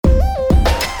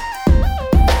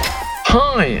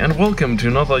Hi, and welcome to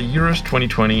another Euros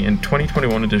 2020 and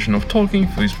 2021 edition of Talking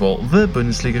Football, the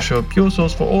Bundesliga show, pure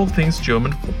source for all things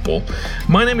German football.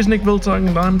 My name is Nick Wiltag,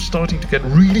 and I'm starting to get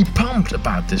really pumped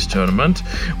about this tournament.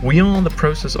 We are in the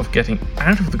process of getting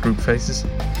out of the group phases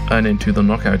and into the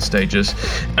knockout stages,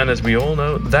 and as we all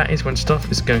know, that is when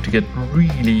stuff is going to get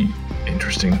really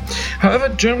interesting. However,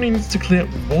 Germany needs to clear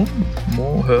one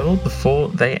more hurdle before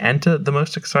they enter the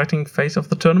most exciting phase of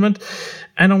the tournament.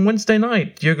 And on Wednesday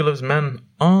night, Jürgen Löw's men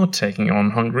are taking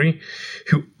on Hungary,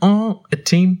 who are a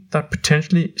team that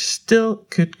potentially still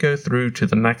could go through to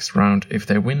the next round if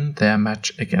they win their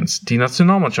match against Die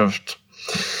Nationalmannschaft.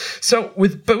 So,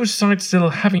 with both sides still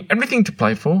having everything to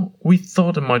play for, we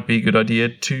thought it might be a good idea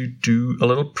to do a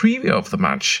little preview of the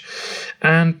match.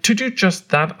 And to do just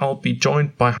that, I'll be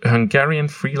joined by Hungarian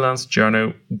freelance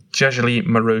journo Jezsely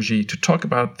Marozsi to talk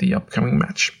about the upcoming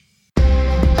match.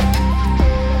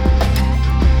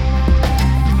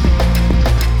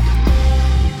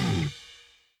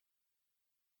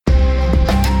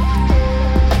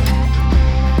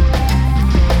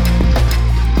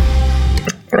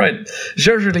 Right,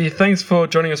 Jezsely, thanks for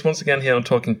joining us once again here on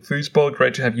Talking Foosball.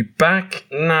 Great to have you back.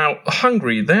 Now,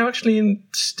 Hungary, they're actually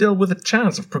still with a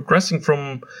chance of progressing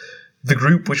from the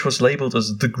group which was labelled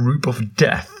as the group of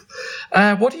death.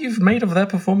 What have you made of their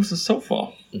performances so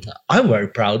far? I'm very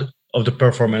proud of the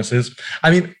performances. I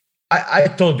mean, I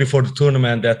thought before the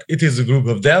tournament that it is a group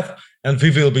of death and we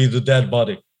will be the dead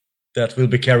body that will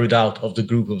be carried out of the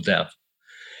group of death.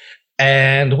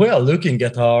 And we are looking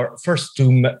at our first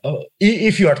two.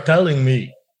 If you are telling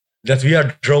me that we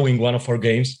are drawing one of our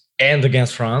games and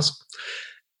against France,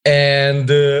 and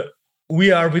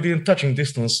we are within touching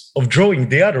distance of drawing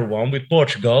the other one with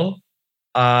Portugal,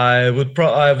 I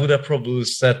would have probably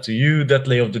said to you that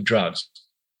lay off the drugs.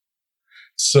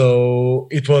 So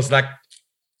it was like,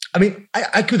 I mean,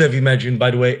 I could have imagined, by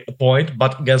the way, a point,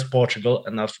 but against Portugal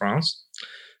and not France.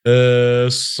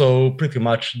 So pretty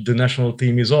much the national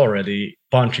team is already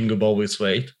punching above its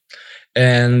weight.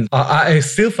 And I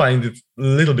still find it a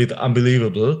little bit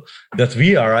unbelievable that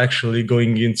we are actually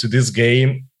going into this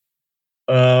game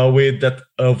with that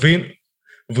a win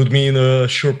would mean a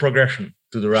sure progression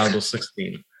to the round of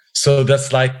 16. So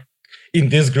that's like, in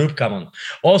this group, come on.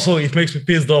 Also, it makes me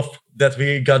pissed off that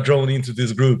we got drawn into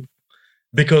this group.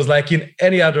 Because like in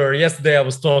any other, yesterday I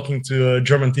was talking to a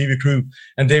German TV crew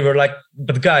and they were like,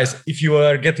 but guys, if you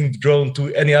are getting drawn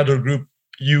to any other group,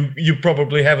 you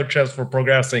probably have a chance for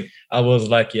progressing. I was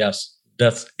like, yes,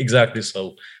 that's exactly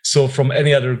so. So from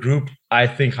any other group, I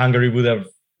think Hungary would have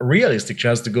a realistic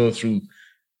chance to go through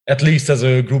at least as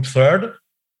a group third,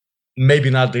 maybe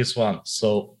not this one.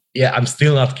 So yeah, I'm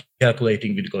still not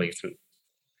calculating with going through.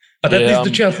 But at least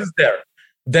the chance is there.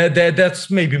 That's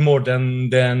maybe more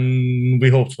than we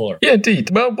hoped for. Yeah,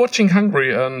 indeed. Well, watching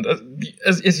Hungary, and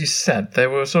as you said, they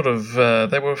were sort of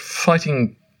they were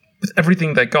fighting with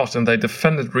everything they got, and they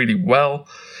defended really well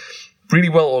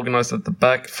organized at the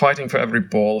back, fighting for every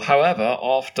ball. However,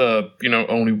 after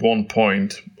only 1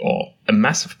 point or a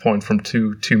massive point from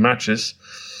two matches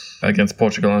against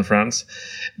Portugal and France,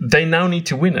 they now need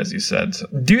to win, as you said.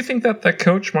 Do you think that their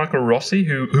coach, Marco Rossi,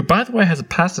 who by the way has a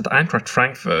past at Eintracht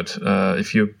Frankfurt,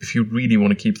 if you really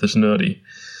want to keep this nerdy,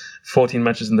 14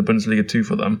 matches in the Bundesliga 2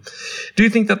 for them, do you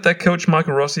think that their coach,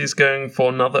 Marco Rossi, is going for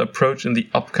another approach in the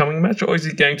upcoming match, or is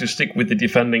he going to stick with the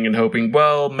defending and hoping,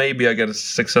 well, maybe I get a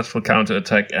successful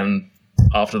counter-attack and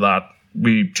after that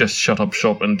we just shut up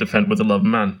shop and defend with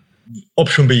 11 men?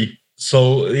 Option B.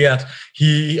 So yeah,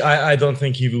 I don't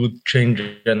think he would change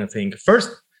anything.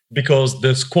 First, because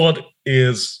the squad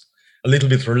is a little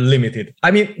bit limited.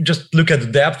 I mean, just look at the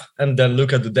depth and then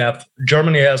look at the depth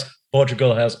Germany has,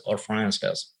 Portugal has, or France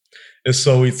has.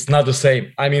 So it's not the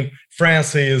same. I mean,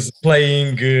 France is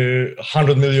playing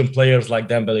 100 million players like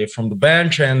Dembele from the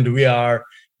bench, and we are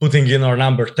putting in our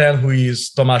number 10, who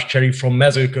is Tomáš Cherry from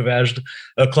Mezőkövesd,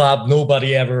 a club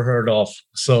nobody ever heard of.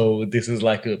 So this is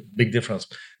like a big difference.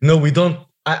 No, we don't.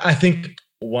 I think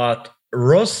what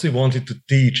Rossi wanted to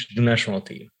teach the national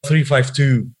team,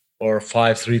 3-5-2 or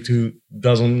 5-3-2,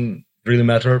 doesn't really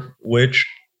matter which,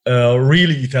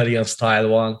 really Italian style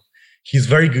one. He's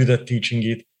very good at teaching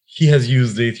it. He has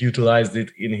used it, utilized it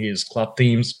in his club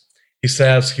teams. He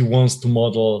says he wants to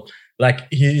model,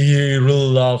 like he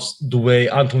really loves the way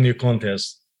Antonio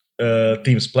Conte's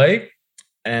teams play,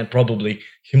 and probably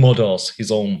he models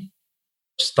his own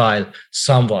style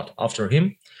somewhat after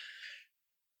him.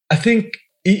 I think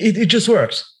it just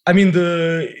works. I mean,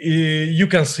 you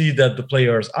can see that the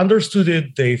players understood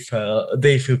it.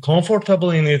 They feel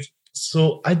comfortable in it.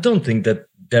 So I don't think that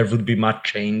there would be much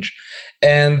change.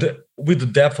 And with the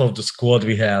depth of the squad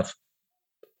we have,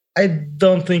 I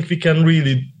don't think we can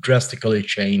really drastically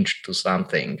change to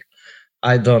something.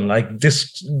 I don't like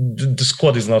this. The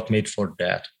squad is not made for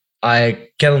that. I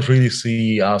cannot really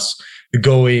see us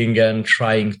going and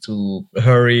trying to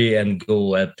hurry and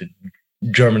go at the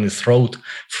Germany's throat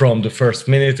from the first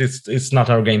minute. It's not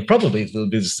our game. Probably it will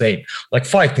be the same. Like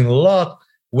fighting a lot,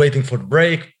 waiting for the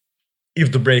break.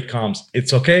 If the break comes,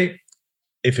 it's okay.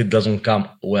 If it doesn't come,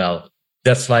 well,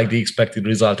 that's like the expected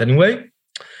result anyway.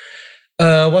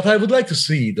 What I would like to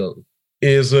see though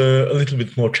is a little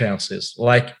bit more chances.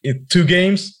 Like in 2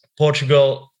 games,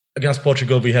 against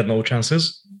Portugal, we had no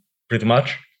chances, pretty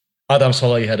much. Adam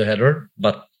Szalai had a header,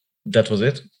 but that was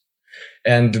it.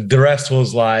 And the rest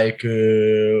was like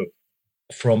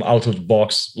from out of the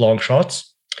box long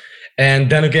shots. And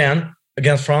then again,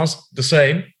 against France, the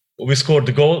same. We scored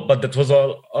the goal, but that was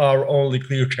our only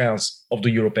clear chance of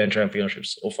the European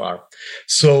Championships so far.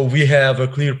 So we have a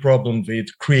clear problem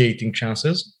with creating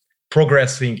chances,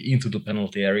 progressing into the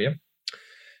penalty area.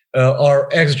 Our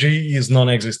XG is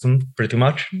non-existent, pretty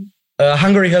much.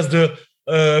 Hungary has the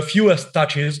fewest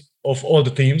touches of all the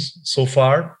teams so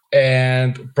far,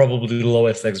 and probably the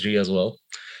lowest XG as well.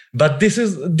 But this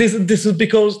is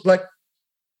because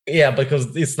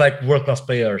because it's like world-class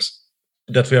players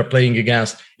that we are playing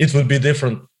against. It would be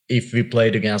different if we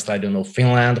played against, I don't know,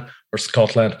 Finland or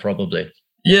Scotland, probably.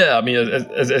 Yeah, I mean,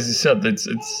 as you said, this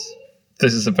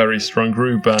is a very strong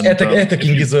group. And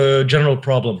attacking is a general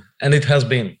problem, and it has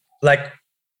been. Like,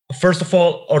 first of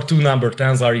all, our 2 number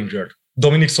 10s are injured.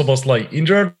 Dominik Szoboszlai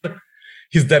injured,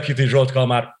 his deputy Zsolt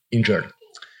Kalmár injured.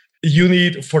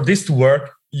 For this to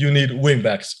work, you need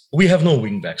wingbacks. We have no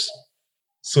wingbacks.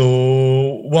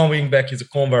 So one wingback is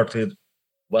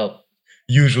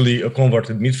usually a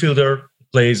converted midfielder,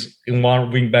 plays in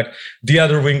one wingback. The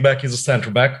other wingback is a center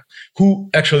back who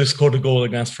actually scored a goal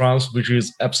against France, which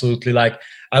is absolutely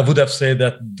I would have said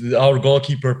that our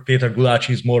goalkeeper, Peter Gulacsi,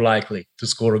 is more likely to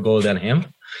score a goal than him.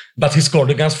 But he scored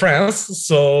against France,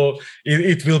 so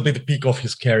it will be the peak of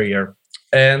his career.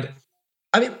 And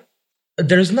I mean,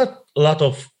 there is not a lot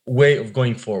of way of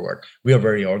going forward. We are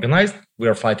very organized. We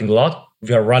are fighting a lot.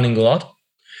 We are running a lot.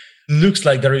 Looks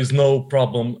like there is no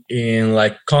problem in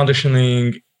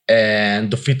conditioning,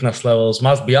 and the fitness levels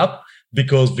must be up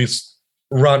because we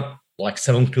run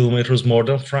 7 kilometers more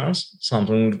than France,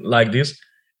 something like this,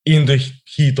 in the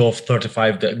heat of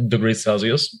 35 degrees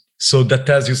Celsius. So that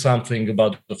tells you something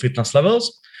about the fitness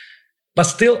levels. But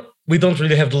still, we don't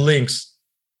really have the links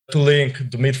to link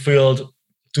the midfield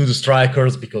to the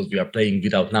strikers because we are playing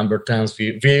without number 10s.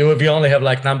 We only have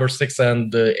number 6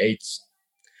 and 8s.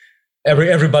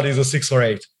 Everybody is a 6 or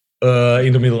 8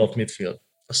 in the middle of midfield.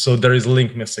 So there is a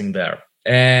link missing there.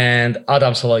 And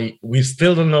Adam Szalai, we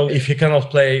still don't know if he cannot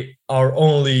play. Our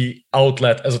only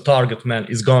outlet as a target man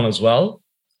is gone as well.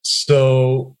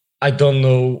 So I don't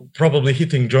know, probably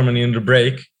hitting Germany in the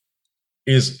break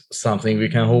is something we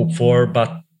can hope for,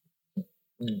 but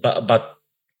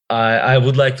I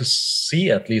would like to see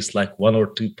at least 1 or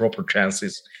 2 proper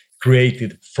chances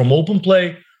created from open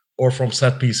play or from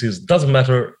set pieces. Doesn't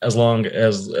matter as long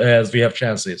as we have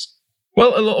chances.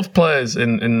 Well, a lot of players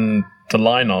in the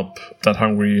lineup that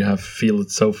Hungary have fielded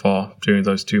so far during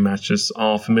those 2 matches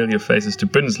are familiar faces to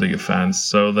Bundesliga fans.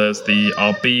 So there's the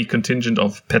RB contingent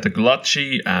of Peter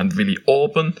Gulacsi and Willi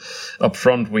Orban. Up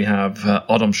front we have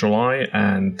Adam Szalai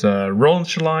and Roland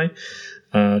Szalai.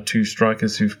 2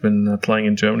 strikers who've been playing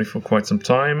in Germany for quite some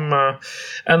time.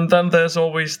 And then there's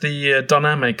always the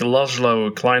dynamic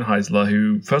Laszlo Kleinheisler,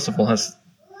 who, first of all, has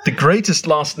the greatest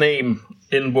last name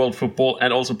in world football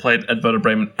and also played at Werder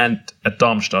Bremen and at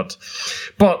Darmstadt.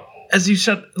 But as you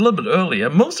said a little bit earlier,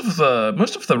 most of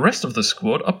the rest of the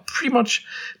squad are pretty much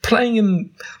playing in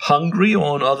Hungary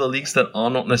or in other leagues that are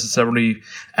not necessarily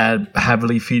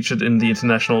heavily featured in the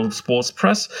international sports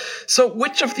press. So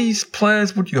which of these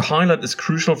players would you highlight as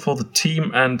crucial for the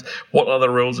team, and what are the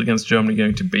roles against Germany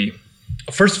going to be?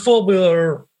 First of all, we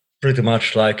are pretty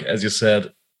much as you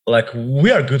said,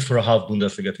 we are good for a half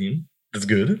Bundesliga team. That's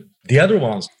good. The other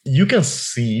ones, you can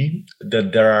see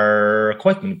that there are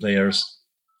quite many players,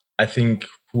 I think,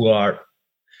 who are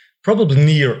probably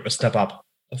near a step up.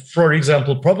 For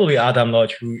example, probably Adam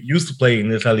Nagy, who used to play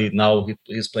in Italy, now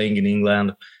he's playing in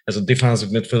England as a defensive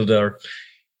midfielder.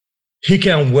 He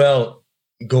can well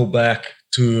go back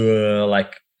to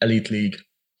elite league.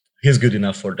 He's good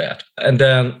enough for that. And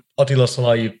then Attila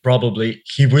Szalai, probably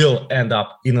he will end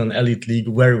up in an elite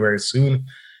league very, very soon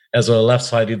as a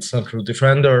left-sided central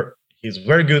defender. He's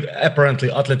very good. Apparently,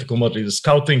 Atletico Madrid is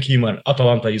scouting him, and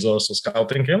Atalanta is also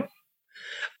scouting him.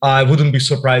 I wouldn't be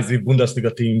surprised if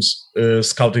Bundesliga teams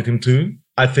scouted him too.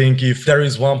 I think if there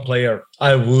is one player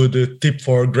I would tip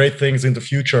for great things in the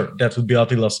future, that would be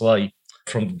Attila Szalai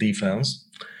from the defense.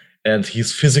 And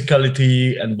his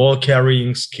physicality and ball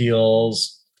carrying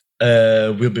skills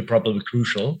will be probably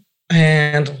crucial.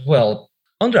 And well,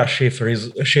 András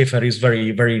Schäfer is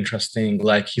very, very interesting.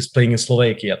 Like, he's playing in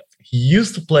Slovakia. He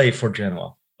used to play for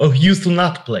Genoa. Or he used to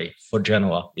not play for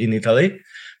Genoa in Italy,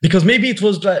 because maybe it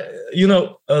was, a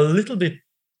little bit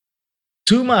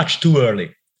too much too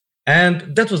early. And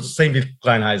that was the same with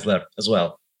Kleinheisler as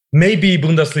well. Maybe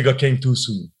Bundesliga came too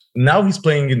soon. Now he's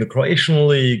playing in the Croatian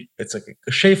league. It's like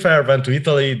Schäfer went to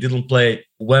Italy, didn't play,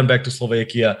 went back to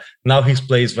Slovakia. Now he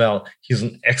plays well. He's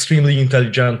an extremely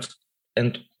intelligent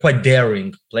and quite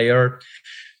daring player.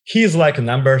 He's like a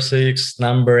number 6,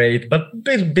 number 8, but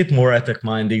a bit more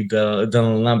attack-minded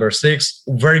than number 6.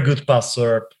 Very good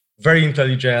passer, very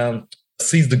intelligent,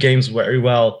 sees the games very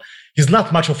well. He's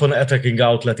not much of an attacking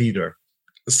outlet either.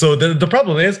 So the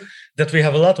problem is that we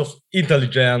have a lot of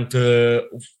intelligent,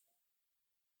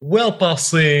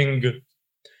 well-passing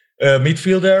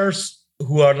midfielders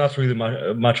who are not really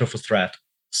much of a threat.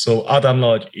 So Adam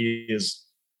Nagy is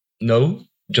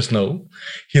just no.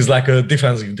 He's like a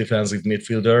defensive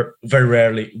midfielder, very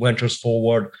rarely ventures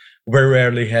forward, very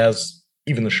rarely has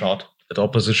even a shot at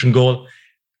opposition goal.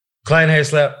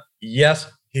 Kleinheisler,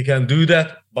 yes, he can do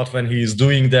that, but when he is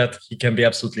doing that, he can be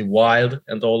absolutely wild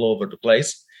and all over the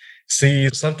place. See,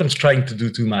 sometimes trying to do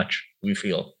too much, we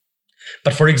feel.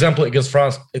 But for example, against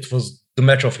France, it was the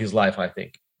match of his life, I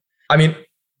think. I mean,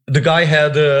 the guy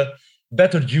had a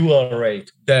better duel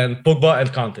rate than Pogba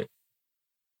and Kante.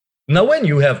 Now, when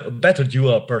you have a better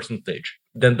duel percentage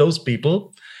than those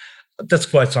people, that's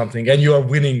quite something. And you are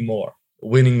winning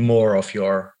more of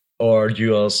your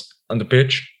duels on the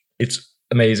pitch. It's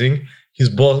amazing. His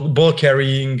ball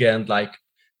carrying and like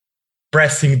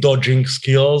pressing, dodging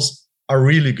skills are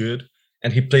really good.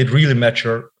 And he played really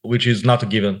mature, which is not a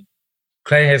given.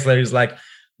 Kleinheisler is like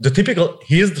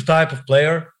he is the type of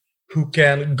player who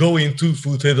can go in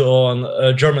two-footed on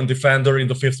a German defender in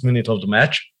the 5th minute of the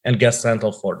match and get sent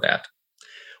off for that.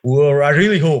 Well, I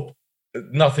really hope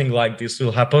nothing like this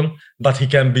will happen, but he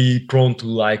can be prone to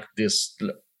like this,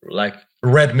 like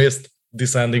red mist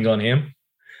descending on him,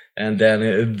 and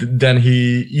then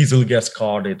he easily gets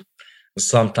carded.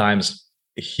 Sometimes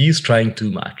he's trying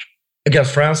too much.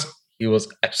 Against France, he was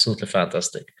absolutely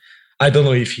fantastic. I don't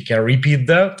know if he can repeat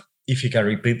that. If he can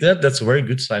repeat that, that's a very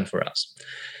good sign for us.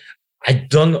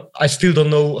 I still don't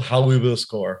know how we will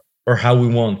score or how we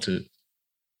want to.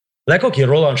 Like, okay,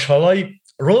 Roland Schalai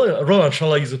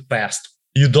is a pest.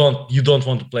 You don't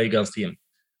want to play against him.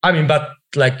 I mean, but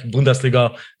like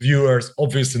Bundesliga viewers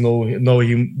obviously know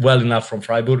him well enough from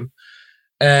Freiburg,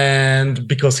 and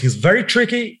because he's very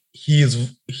tricky, he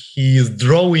is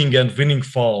drawing and winning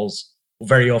fouls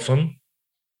very often.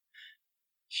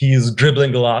 He is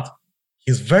dribbling a lot.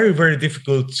 He's very, very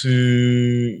difficult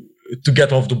to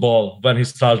get off the ball when he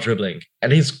starts dribbling.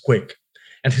 And he's quick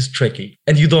and he's tricky.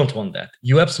 And you don't want that.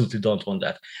 You absolutely don't want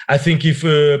that. I think if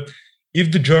the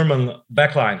German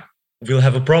backline will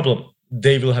have a problem,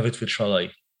 they will have it with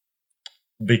Schalai.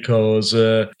 Because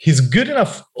he's good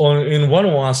enough in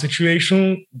one-on-one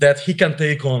situation that he can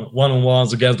take on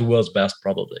one-on-ones against the world's best,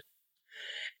 probably.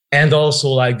 And also,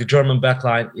 like, the German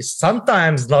backline is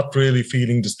sometimes not really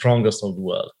feeling the strongest of the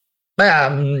world.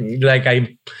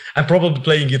 I'm probably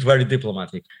playing it very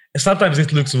diplomatic. Sometimes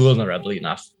it looks vulnerable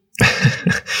enough.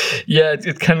 Yeah,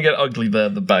 it can get ugly there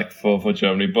at the back for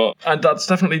Germany, and that's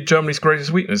definitely Germany's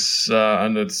greatest weakness,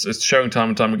 and it's shown time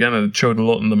and time again, and it showed a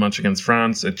lot in the match against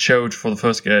France. It showed for the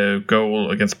first goal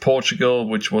against Portugal,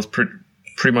 which was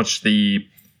pretty much the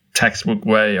textbook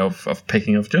way of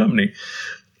picking off Germany.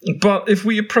 But if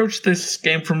we approach this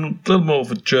game from a little more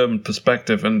of a German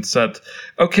perspective and said,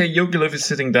 okay, Jogi Löw is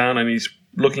sitting down and he's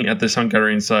looking at this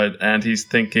Hungarian side and he's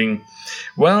thinking,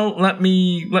 well, let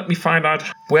me find out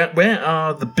where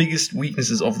are the biggest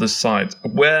weaknesses of this side?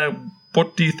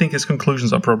 What do you think his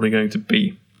conclusions are probably going to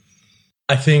be?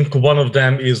 I think one of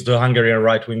them is the Hungarian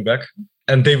right wing back,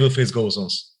 and they will face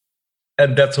Gosens.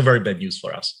 And that's a very bad news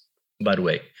for us, by the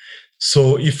way.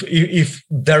 So if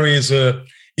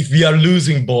we are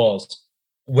losing balls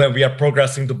when we are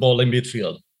progressing the ball in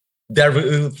midfield,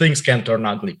 things can turn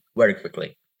ugly very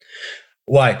quickly.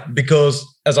 Why? Because,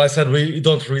 as I said, we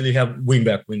don't really have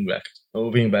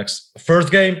wingbacks.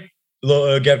 First game,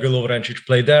 Gergő Lovrencic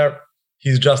played there.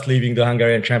 He's just leaving the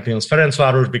Hungarian champions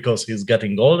Ferencváros because he's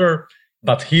getting older,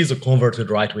 but he's a converted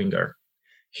right winger.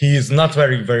 He's not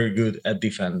very, very good at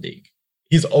defending.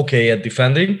 He's okay at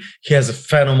defending. He has a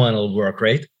phenomenal work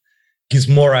rate. His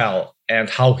morale and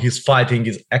how he's fighting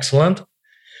is excellent.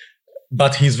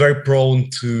 but he's very prone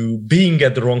to being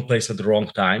at the wrong place at the wrong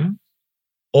time.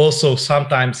 Also,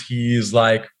 sometimes he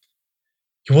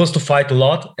wants to fight a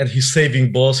lot and he's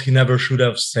saving balls he never should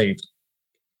have saved.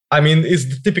 I mean, it's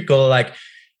the typical,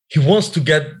 he wants to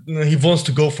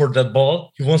go for that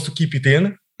ball, he wants to keep it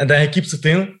in, and then he keeps it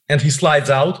in and he slides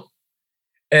out,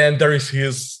 and there is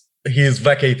his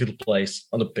vacated place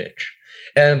on the pitch.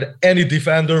 And any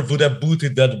defender would have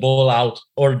booted that ball out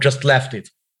or just left it.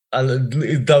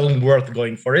 It doesn't worth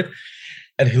going for it.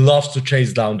 And he loves to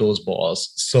chase down those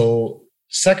balls. So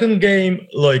second game,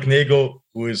 Loic Nego,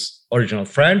 who is original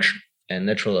French and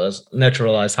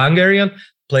naturalized Hungarian,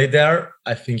 played there.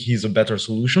 I think he's a better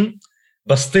solution.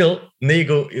 But still,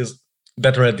 Nego is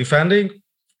better at defending,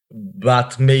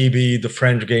 but maybe the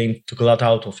French game took a lot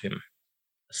out of him.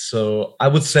 So I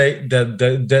would say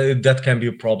that can be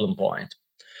a problem point.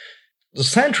 The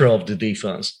center of the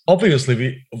defense,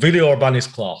 obviously, Willi Orban is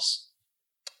class,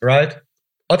 right?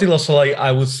 Attila Szalai,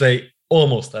 I would say,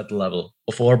 almost at the level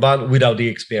of Orban without the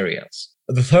experience.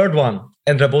 The third one,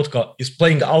 Endre Botka, is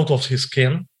playing out of his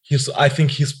skin. I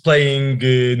think he's playing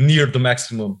near the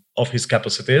maximum of his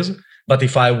capacities. But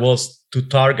if I was to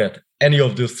target any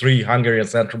of the three Hungarian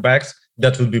center backs,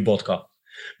 that would be Botka,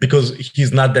 because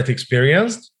he's not that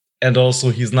experienced, and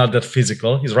also he's not that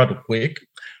physical. He's rather quick,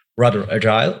 rather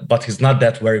agile, but he's not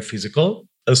that very physical.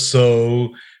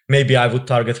 So maybe I would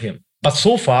target him. But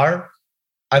so far,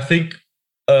 I think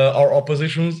our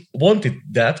oppositions wanted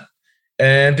that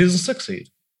and didn't succeed.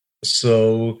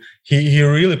 So he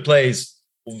really plays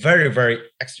very, very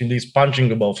extremely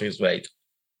punching above his weight,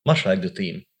 much like the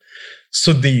team.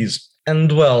 So these,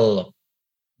 and well,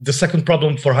 the second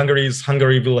problem for Hungary is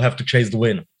Hungary will have to chase the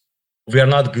win. We are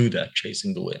not good at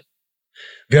chasing the win.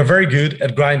 We are very good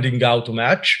at grinding out a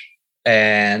match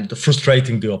and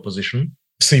frustrating the opposition.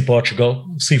 See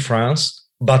Portugal, see France,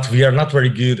 but we are not very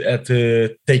good at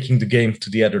taking the game to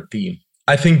the other team.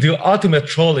 I think the ultimate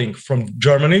trolling from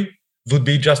Germany would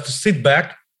be just to sit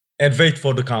back and wait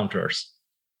for the counters.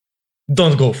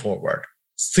 Don't go forward.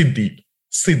 Sit deep.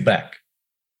 Sit back.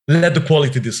 Let the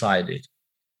quality decide it.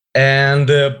 And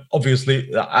obviously,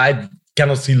 I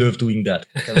cannot see Löw doing that.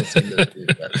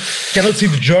 Cannot see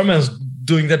the Germans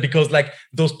doing that, because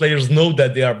those players know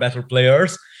that they are better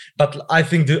players. But I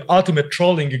think the ultimate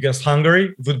trolling against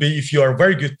Hungary would be if you are a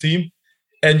very good team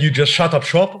and you just shut up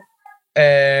shop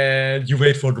and you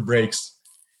wait for the breaks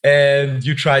and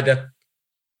you try that.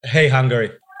 Hey,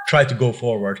 Hungary, try to go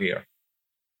forward here,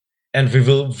 and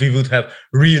we would have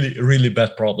really, really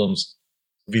bad problems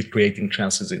with creating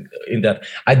chances in that.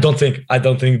 I don't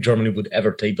think Germany would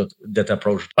ever take that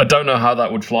approach. I don't know how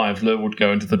that would fly if Löw would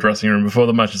go into the dressing room before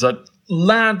the match and said,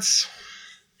 "Lads,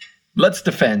 let's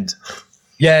defend."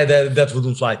 Yeah, that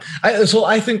wouldn't fly. So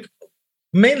I think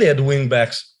mainly at the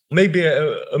wingbacks, mainly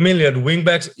at the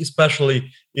wingbacks,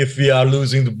 especially if we are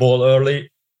losing the ball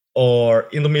early, or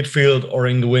in the midfield, or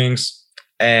in the wings,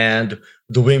 and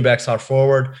the wingbacks are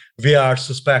forward, we are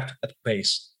suspect at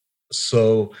pace.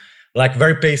 So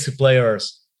very pacey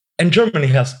players, and Germany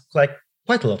has quite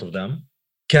a lot of them,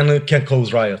 can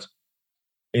cause riot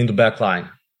in the back line,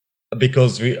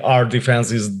 because our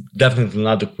defense is definitely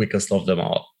not the quickest of them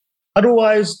all.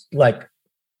 Otherwise,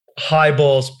 high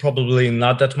balls, probably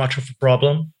not that much of a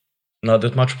problem.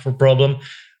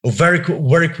 Very,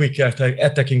 very quick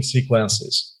attacking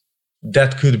sequences.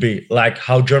 That could be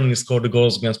how Germany scored the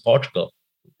goals against Portugal.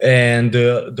 And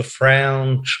the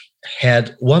French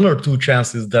had one or two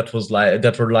chances that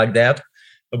were like that,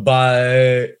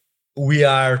 but we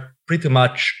are pretty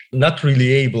much not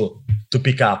really able to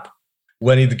pick up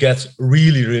when it gets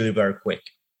really, really very quick.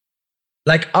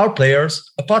 Our players,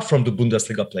 apart from the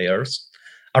Bundesliga players,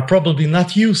 are probably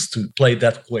not used to play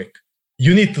that quick.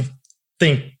 You need to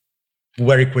think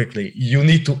very quickly. You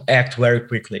need to act very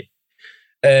quickly.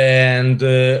 And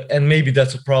maybe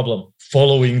that's a problem.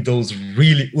 Following those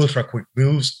really ultra quick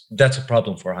moves, that's a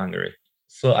problem for Hungary.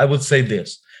 So I would say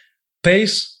this: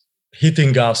 pace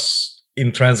hitting us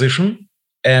in transition,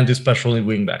 and especially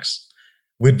wingbacks.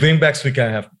 With wingbacks, we can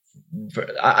have.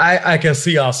 I can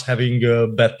see us having a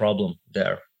bad problem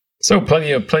there. So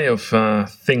plenty of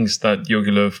things that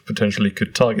Jogi Löw potentially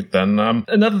could target. Then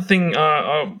another thing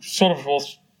I sort of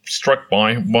was struck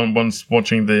by once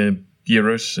watching the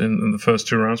Euros in the first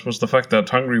two rounds was the fact that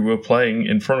Hungary were playing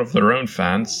in front of their own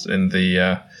fans in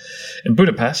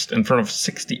Budapest, in front of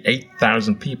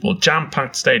 68,000 people,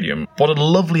 jam-packed stadium. What a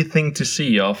lovely thing to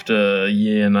see after a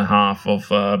year and a half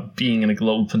of being in a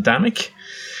global pandemic,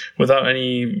 without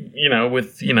any,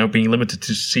 being limited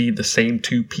to see the same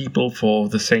two people for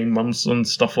the same months and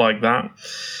stuff like that.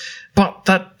 But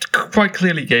that quite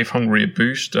clearly gave Hungary a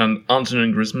boost, and Antonin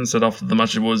and Griezmann said after the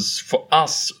match it was, for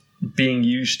us, being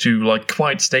used to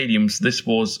quiet stadiums, this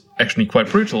was actually quite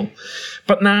brutal.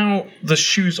 But now the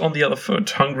shoe's on the other foot.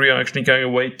 Hungary are actually going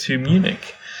away to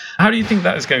Munich. How do you think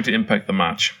that is going to impact the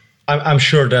match? I'm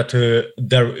sure that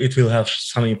it will have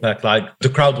some impact. The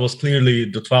crowd was clearly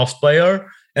the 12th player,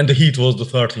 and the Heat was the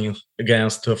 13th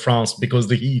against France, because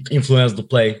the Heat influenced the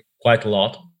play quite a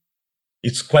lot.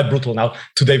 It's quite brutal now.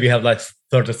 Today we have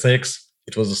 36.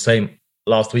 It was the same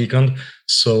last weekend,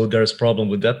 so there's a problem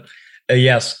with that.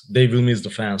 Yes, they will miss the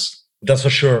fans. That's for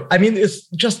sure. I mean, it's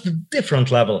just a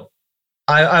different level.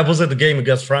 I was at the game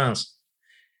against France,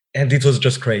 and it was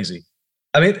just crazy.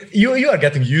 I mean, you are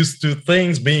getting used to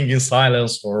things being in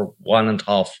silence for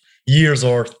 1.5 years,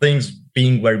 or things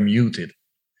being very muted.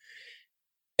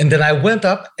 And then I went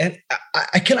up, and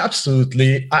I can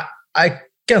absolutely, I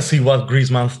can see what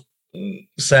Griezmann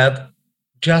said.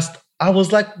 I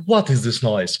was like, what is this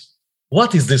noise?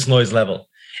 What is this noise level?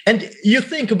 And you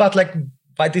think about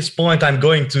by this point, I'm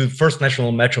going to first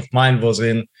national match of mine was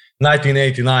in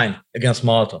 1989 against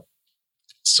Malta.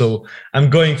 So I'm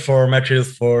going for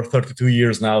matches for 32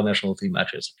 years now, national team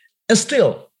matches. And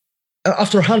still,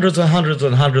 after hundreds and hundreds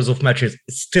and hundreds of matches,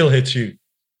 it still hits you.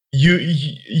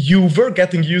 You were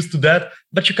getting used to that,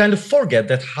 but you kind of forget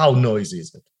that how noisy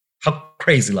is it? How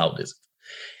crazy loud is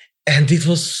it? And it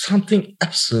was something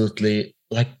absolutely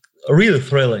really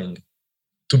thrilling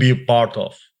to be a part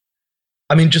of.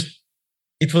 I mean,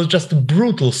 it was just a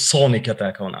brutal sonic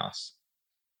attack on us.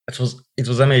 It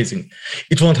was amazing.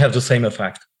 It won't have the same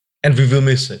effect, and we will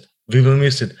miss it. We will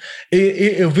miss it.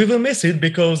 We will miss it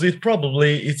because it's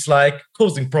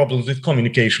causing problems with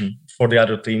communication for the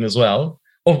other team as well.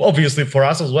 Obviously for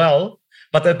us as well,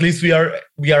 but at least we are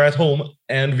at home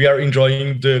and we are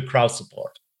enjoying the crowd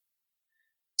support.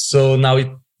 So now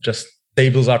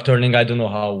tables are turning. I don't know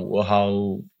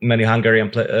how many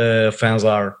Hungarian fans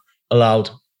are allowed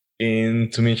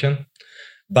into München,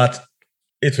 but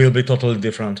it will be totally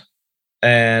different,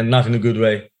 and not in a good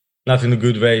way. Not in a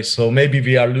good way. So maybe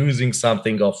we are losing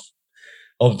something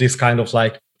of this kind of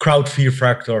crowd fear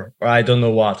factor, or I don't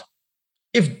know what.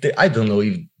 I don't know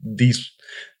if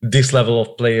this level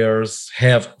of players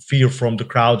have fear from the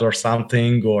crowd or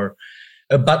something, or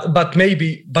but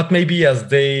maybe yes,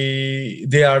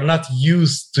 they are not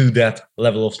used to that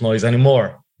level of noise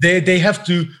anymore. They have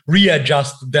to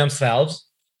readjust themselves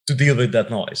to deal with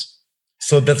that noise.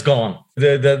 So that's gone.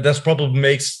 That probably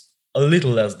makes a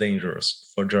little less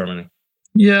dangerous for Germany.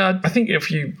 Yeah, I think if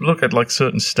you look at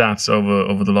certain stats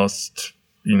over the last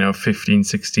 15,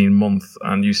 16 months,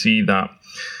 and you see that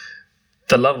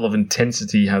the level of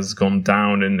intensity has gone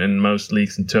down in most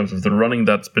leagues in terms of the running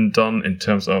that's been done, in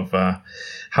terms of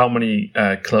how many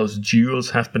close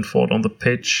duels have been fought on the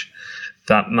pitch.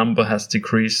 That number has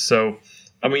decreased. So,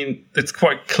 I mean, it's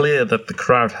quite clear that the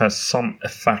crowd has some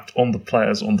effect on the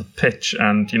players on the pitch,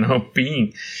 and,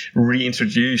 being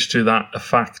reintroduced to that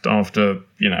effect after,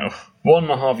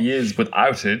 1.5 years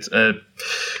without it,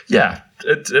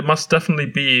 it must definitely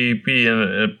be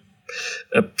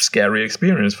a scary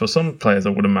experience for some players,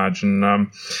 I would imagine.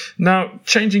 Now,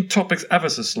 changing topics ever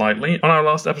so slightly, on our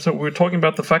last episode, we were talking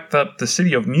about the fact that the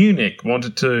city of Munich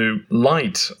wanted to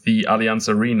light the Allianz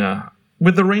Arena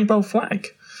with the rainbow flag,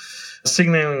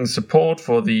 signaling support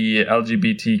for the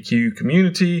LGBTQ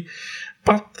community.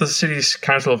 But the city's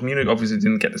council of Munich obviously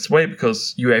didn't get its way,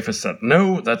 because UEFA said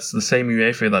no. That's the same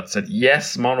UEFA that said,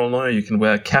 yes, Manuel Neuer, you can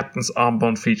wear a captain's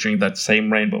armband featuring that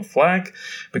same rainbow flag,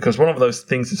 because one of those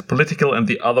things is political and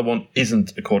the other one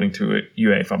isn't, according to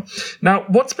UEFA. Now,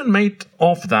 what's been made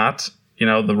of that,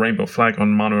 the rainbow flag on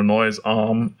Manuel Neuer's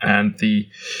arm, and the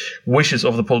wishes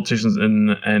of the politicians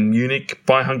in Munich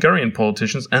by Hungarian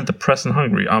politicians and the press in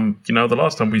Hungary? The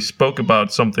last time we spoke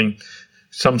about some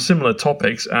similar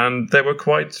topics, and they were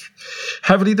quite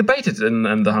heavily debated in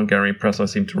the Hungarian press, I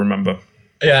seem to remember.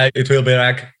 Yeah, it will be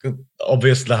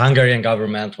obviously the Hungarian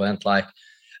government went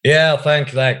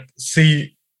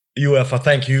see, UEFA,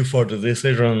 thank you for the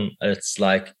decision. It's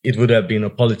it would have been a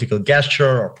political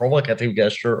gesture or provocative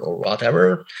gesture or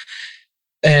whatever.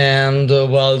 And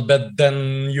but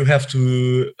then you have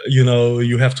to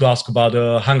ask about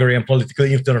the Hungarian political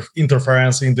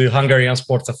interference in the Hungarian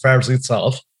sports affairs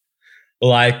itself.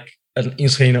 An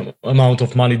insane amount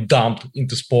of money dumped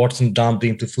into sports and dumped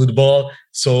into football.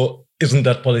 So isn't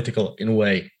that political in a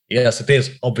way? Yes, it is,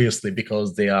 obviously,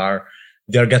 because they are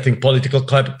getting political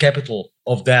capital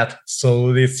of that.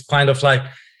 So it's kind of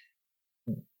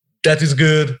that is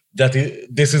good.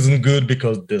 This isn't good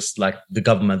because the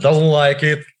government doesn't like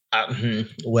it.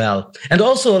 And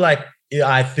also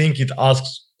I think it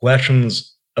asks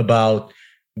questions about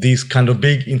these kind of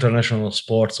big international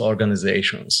sports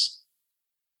organizations.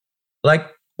 Like,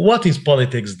 what is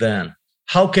politics then?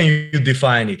 How can you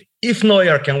define it? If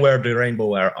Neuer can wear the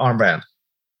rainbow armband,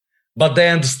 but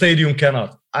then the stadium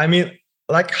cannot. I mean,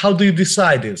 like, how do you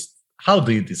decide this? How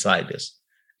do you decide this?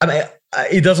 I mean,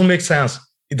 it doesn't make sense.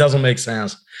 It doesn't make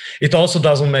sense. It also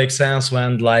doesn't make sense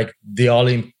when, like, the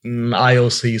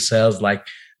IOC says, like,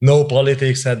 no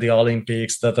politics at the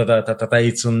Olympics,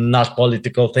 it's a not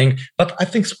political thing. But I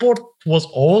think sport was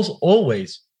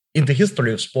always, in the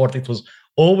history of sport, it was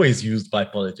always used by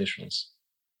politicians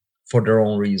for their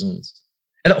own reasons.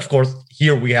 And of course,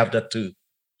 here we have that too.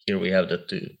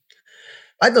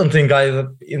 I don't think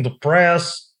in the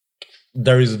press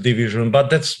there is a division,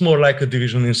 but that's more like a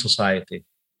division in society,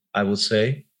 I would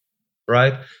say,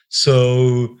 right?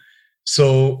 So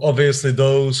obviously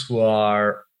those who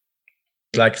are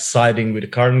like siding with the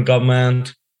current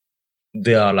government,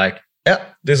 they are like, yeah,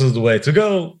 this is the way to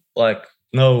go. Like,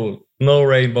 no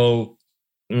rainbow,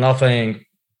 nothing.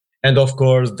 And of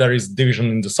course, there is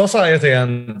division in the society,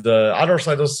 and the other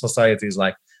side of society is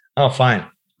like, oh, fine,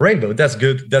 rainbow, that's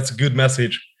good. That's a good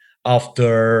message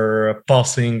after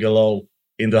passing a law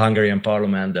in the Hungarian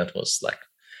parliament that was like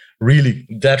really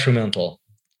detrimental,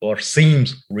 or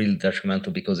seems really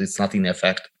detrimental because it's not in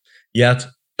effect yet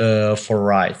for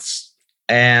rights.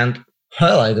 And,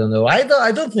 well, I don't know.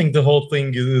 I don't think the whole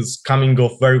thing is coming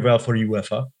off very well for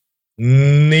UEFA,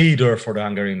 neither for the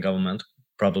Hungarian government,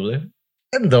 probably.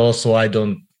 And also, I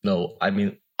don't know. I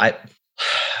mean,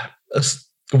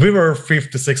 we were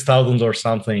 56,000 or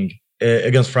something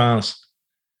against France.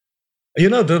 You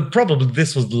know, probably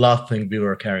this was the last thing we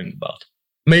were caring about.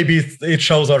 Maybe it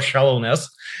shows our shallowness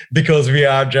because we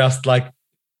are just like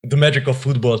the magic of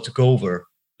football took over.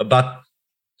 But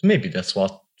maybe that's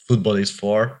what football is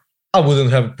for. I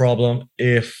wouldn't have a problem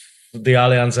if the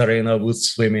Allianz Arena would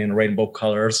swim in rainbow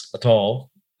colors at all.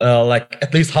 Like,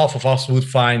 at least half of us would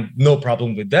find no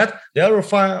problem with that. The other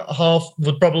half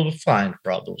would probably find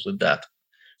problems with that.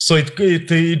 So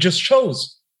it just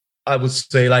shows, I would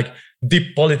say, like,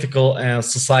 deep political and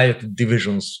society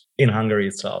divisions in Hungary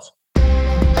itself.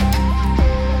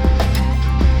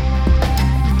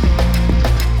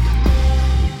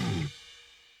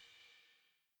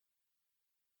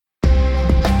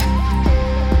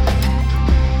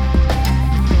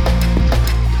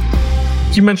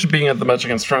 You mentioned being at the match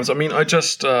against France. I mean, I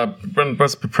just, when I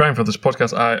was preparing for this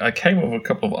podcast, I came over a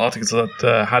couple of articles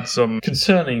that had some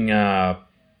concerning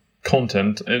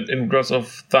content in regards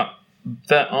of that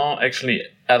there are actually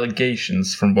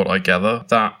allegations, from what I gather,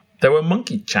 that there were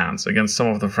monkey chants against some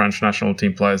of the French national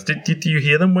team players. Did you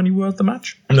hear them when you were at the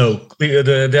match? No,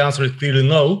 the answer is clearly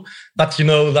no. But, you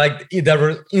know, like, there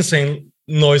were insane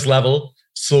noise level,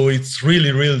 so it's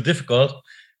really, really difficult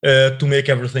to make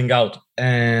everything out.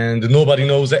 And nobody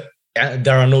knows it.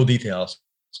 There are no details.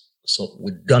 So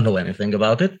we don't know anything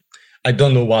about it. I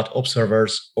don't know what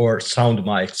observers or sound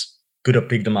mics could have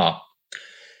picked them up.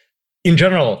 In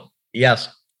general, yes,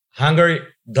 Hungary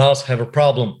does have a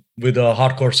problem with the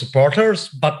hardcore supporters,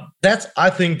 but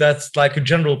I think that's like a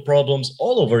general problems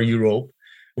all over Europe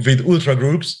with ultra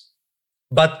groups.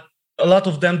 But a lot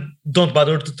of them don't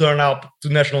bother to turn up to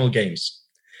national games.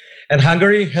 And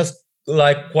Hungary has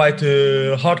like quite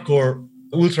a hardcore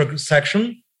ultra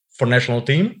section for national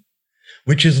team,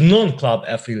 which is non-club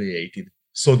affiliated.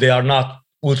 So they are not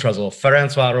ultras of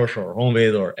Ferencváros or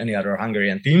Honvéd or any other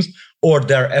Hungarian teams, or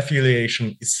their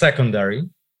affiliation is secondary.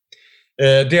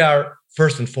 They are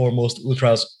first and foremost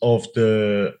ultras of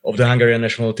the Hungarian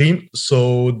national team.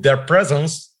 So their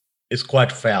presence is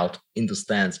quite felt in the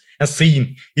stands and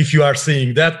seen. If you are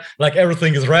seeing that, like,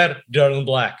 everything is red, they're in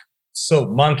black. So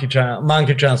monkey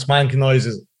chants, monkey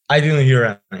noises. I didn't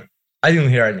hear any. I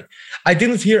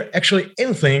didn't hear actually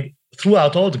anything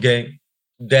throughout all the game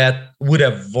that would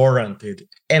have warranted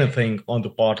anything on the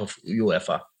part of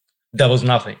UEFA. There was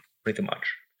nothing, pretty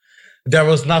much. There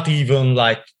was not even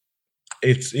like,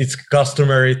 it's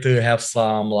customary to have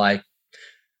some like,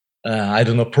 I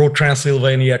don't know,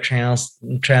 pro-Transylvania chants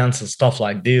and stuff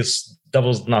like this. There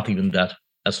was not even that,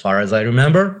 as far as I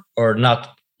remember, or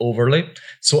not overly.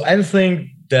 So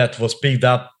anything that was picked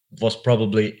up was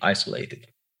probably isolated.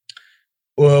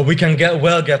 We can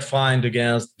get fined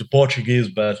against the Portuguese,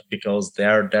 but because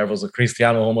there was a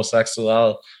Cristiano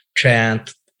homosexual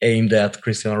chant aimed at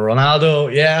Cristiano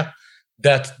Ronaldo, yeah,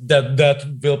 that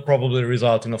will probably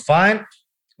result in a fine.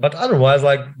 But otherwise,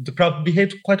 like, the crowd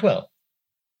behaved quite well.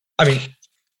 I mean,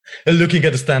 looking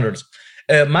at the standards,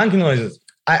 monkey noises.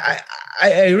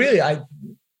 I really,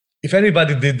 if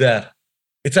anybody did that,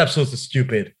 it's absolutely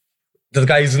stupid. That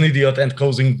guy is an idiot and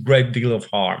causing a great deal of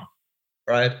harm,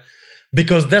 right?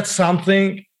 because that's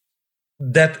something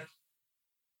that,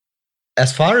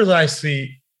 as far as I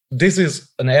see, this is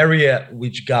an area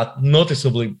which got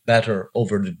noticeably better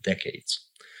over the decades.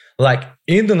 Like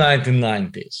in the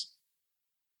 1990s,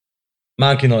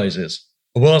 monkey noises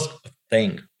was a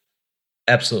thing.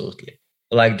 Absolutely.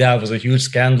 Like that was a huge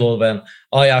scandal when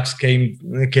Ajax came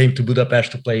to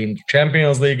Budapest to play in the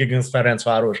Champions League against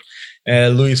Ferencváros.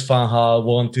 Luis van Gaal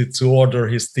wanted to order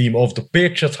his team off the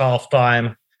pitch at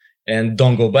halftime and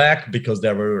don't go back because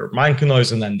there were monkey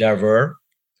noises, and there were.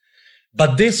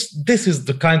 But this is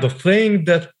the kind of thing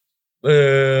that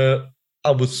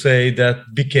I would say that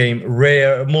became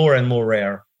rare, more and more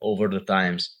rare over the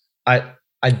times. I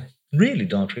really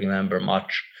don't remember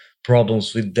much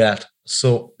problems with that.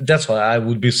 So that's why I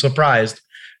would be surprised.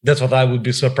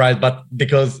 But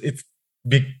because it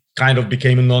kind of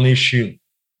became a non-issue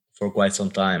for quite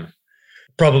some time.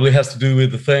 Probably has to do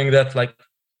with the thing that, like,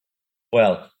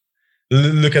 well,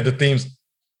 look at the teams.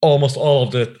 Almost all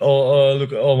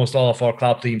of our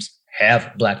club teams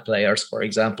have black players, for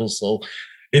example. So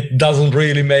it doesn't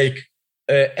really make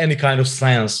any kind of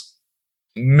sense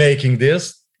making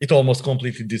this. It almost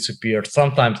completely disappeared.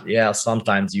 Sometimes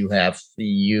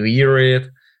you hear it,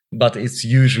 but it's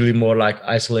usually more like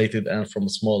isolated and from a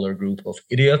smaller group of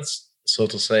idiots, so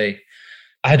to say.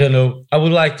 I don't know. I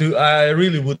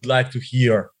really would like to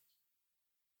hear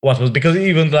what was, because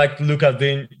even like Luka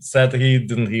Din said he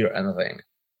didn't hear anything.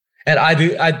 And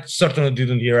I certainly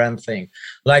didn't hear anything.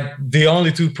 Like the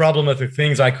only two problematic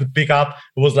things I could pick up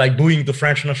was like booing the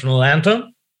French national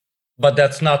anthem, but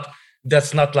that's not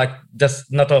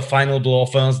a final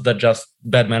offense. That's just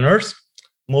bad manners,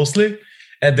 mostly.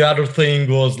 And the other thing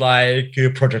was like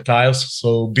projectiles,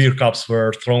 so beer cups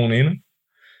were thrown in.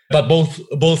 But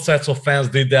both sets of fans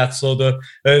did that. So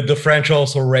the French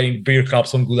also rained beer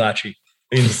cups on Gulaci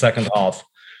in the second half,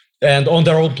 and on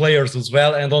their own players as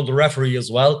well, and on the referee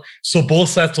as well. So both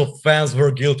sets of fans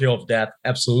were guilty of that,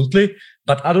 absolutely.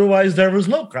 But otherwise, there was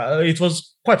no crowd. It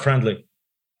was quite friendly.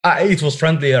 It was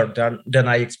friendlier than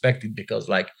I expected, because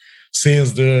like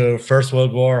since the First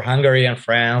World War, Hungary and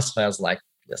France has like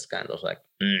this kind of like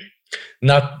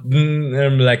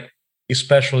like,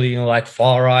 especially in like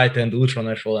far right and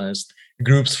ultranationalist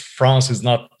groups, France is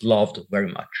not loved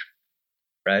very much,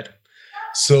 right?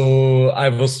 So I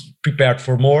was prepared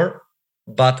for more,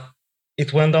 but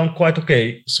it went down quite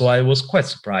okay. So I was quite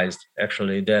surprised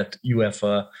actually that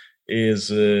UEFA is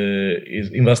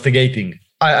investigating.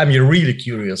 I'm really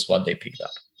curious what they picked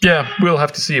up. Yeah, we'll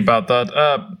have to see about that.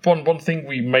 One thing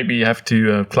we maybe have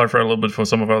to clarify a little bit for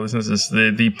some of our listeners is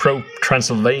the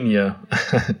pro-Transylvania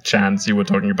chants you were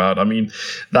talking about. I mean,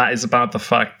 that is about the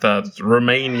fact that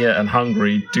Romania and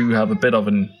Hungary do have a bit of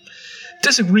a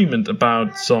disagreement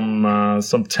about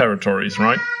some territories,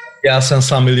 right? Yes, and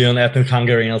some million ethnic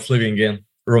Hungarians living in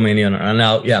Romania. And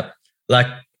now, yeah, like,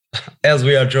 as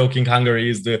we are joking, Hungary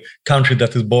is the country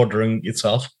that is bordering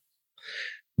itself.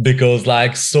 Because,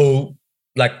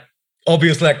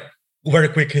 obviously, very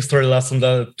quick history lesson,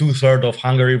 that 2/3 of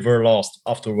Hungary were lost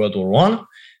after World War I,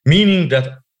 meaning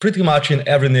that pretty much in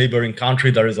every neighboring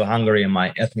country, there is a Hungarian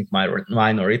ethnic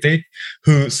minority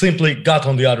who simply got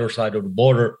on the other side of the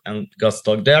border and got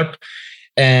stuck there.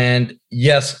 And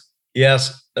yes,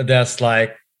 that's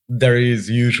like, there is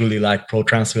usually like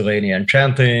pro-Transylvanian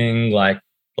chanting, like,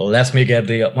 let's make it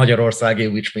the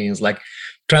Magyarországi, which means like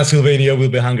Transylvania will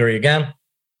be Hungary again.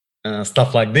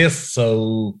 Stuff like this.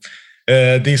 So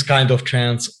these kind of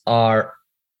chants are,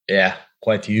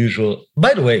 quite usual.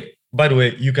 By the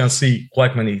way, you can see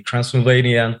quite many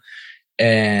Transylvanian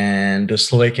and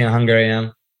Slovakian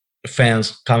Hungarian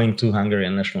fans coming to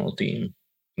Hungarian national team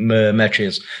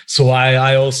matches. So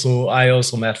I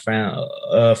also met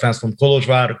fans from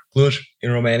Kolozsvár, Cluj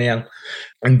in Romania,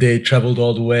 and they traveled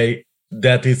all the way.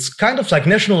 That it's kind of like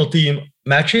national team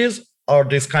matches are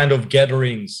this kind of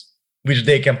gatherings which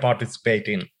they can participate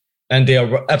in. And they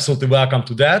are absolutely welcome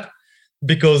to that,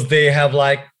 because they have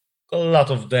like, a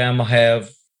lot of them have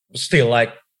still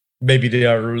like, maybe they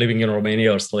are living in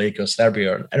Romania or Slovakia or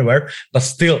Serbia or anywhere, but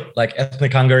still like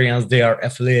ethnic Hungarians, they are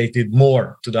affiliated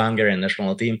more to the Hungarian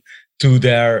national team, to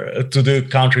the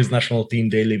country's national team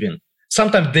they live in.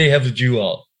 Sometimes they have a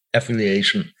dual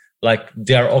affiliation, like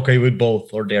they are okay with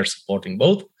both or they're supporting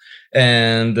both.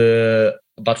 And,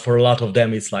 but for a lot of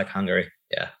them, it's like Hungary.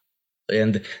 Yeah.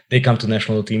 And they come to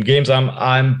national team games.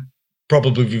 I'm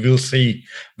probably we will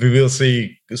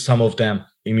see some of them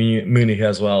in Munich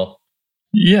as well.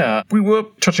 Yeah, we were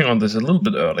touching on this a little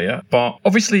bit earlier, but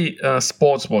obviously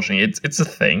sports washing, it's a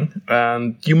thing.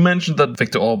 And you mentioned that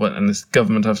Viktor Orban and his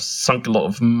government have sunk a lot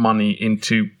of money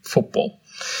into football.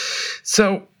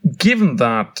 So, given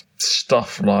that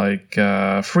stuff like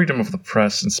freedom of the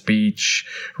press and speech,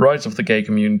 rights of the gay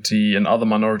community, and other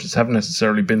minorities haven't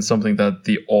necessarily been something that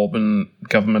the Orban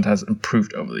government has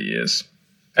improved over the years.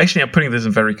 Actually, I'm putting this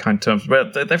in very kind terms,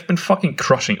 but they've been fucking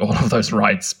crushing all of those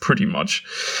rights, pretty much.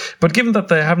 But given that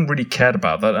they haven't really cared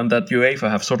about that, and that UEFA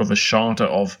have sort of a charter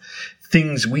of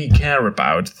things we care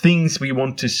about, things we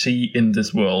want to see in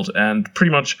this world, and pretty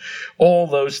much all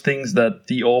those things that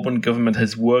the Orban government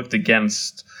has worked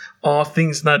against are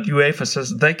things that UEFA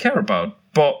says they care about.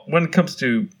 But when it comes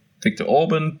to Viktor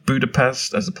Orban,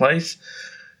 Budapest as a place,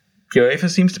 UEFA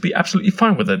seems to be absolutely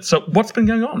fine with it. So what's been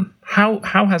going on? How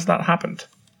has that happened?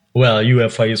 Well,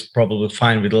 UEFA is probably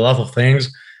fine with a lot of things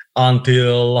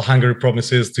until Hungary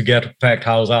promises to get a packed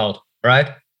house out, right?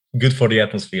 Good for the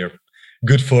atmosphere,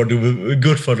 good for the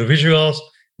visuals,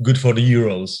 good for the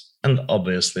Euros, and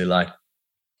obviously,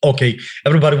 okay,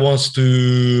 everybody wants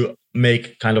to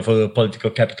make kind of a political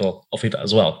capital of it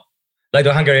as well. Like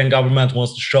the Hungarian government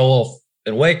wants to show off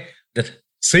in a way that,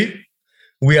 see,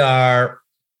 we are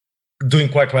doing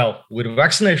quite well with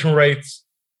vaccination rates,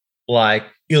 like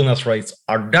illness rates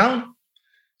are down.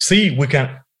 See, we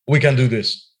can do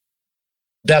this.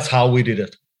 That's how we did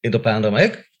it in the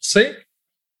pandemic. See,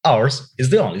 ours is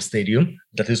the only stadium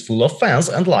that is full of fans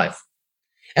and life.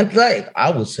 And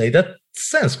I would say that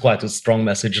sends quite a strong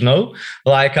message, no?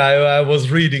 Like I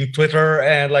was reading Twitter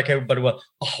and like everybody was,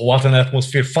 oh, what an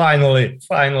atmosphere! Finally.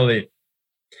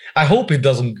 I hope it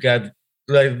doesn't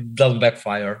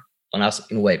backfire on us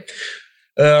in a way.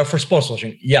 For sports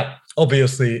watching, yeah,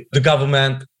 obviously the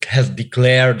government has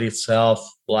declared itself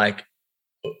like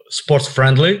sports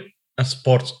friendly and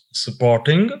sports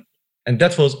supporting, and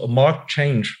that was a marked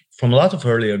change from a lot of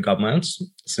earlier governments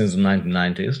since the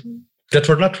 1990s that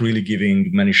were not really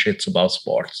giving many shits about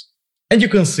sports. And you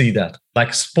can see that,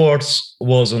 like, sports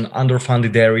was an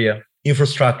underfunded area,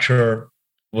 infrastructure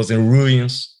was in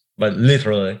ruins, but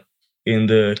literally in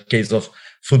the case of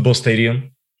football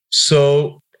stadium.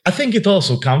 So I think it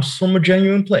also comes from a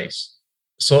genuine place.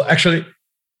 So actually,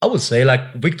 I would say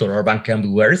like Viktor Orban can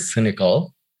be very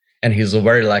cynical, and he's a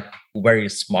very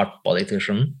smart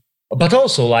politician. But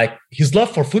also like his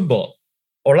love for football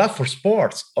or love for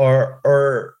sports or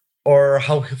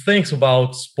how he thinks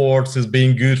about sports is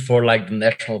being good for like the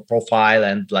national profile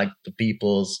and like the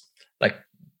people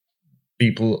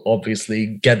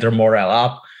obviously get their morale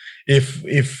up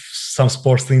if some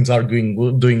sports teams are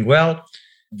doing well.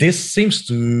 This seems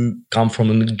to come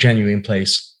from a genuine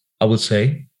place, I would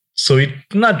say. So it's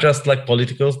not just like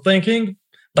political thinking,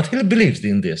 but he believes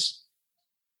in this.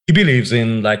 He believes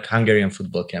in like Hungarian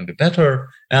football can be better.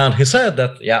 And he said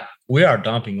that, yeah, we are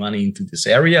dumping money into this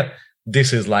area.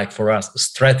 This is like for us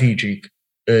strategic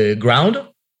ground,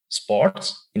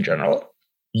 sports in general.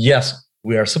 Yes,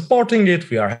 we are supporting it.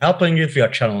 We are helping it. We are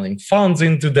channeling funds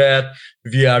into that.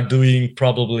 We are doing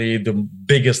probably the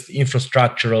biggest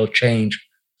infrastructural change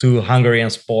to Hungarian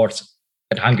sports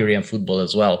and Hungarian football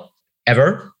as well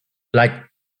ever. Like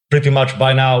pretty much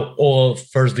by now, all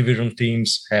first division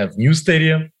teams have new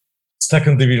stadium.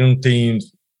 Second division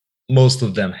teams, most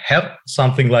of them have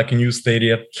something like a new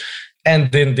stadium.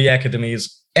 And then the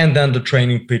academies, and then the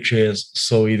training pitches.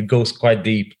 So it goes quite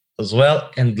deep as well.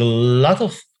 And a lot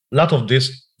of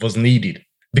this was needed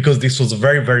because this was a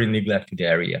very, very neglected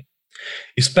area.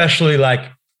 Especially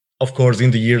like, of course, in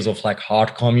the years of like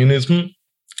hard communism,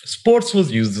 sports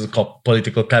was used as a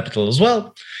political capital as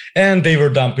well. And they were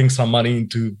dumping some money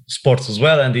into sports as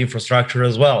well and the infrastructure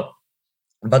as well.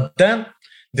 But then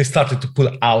they started to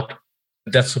pull out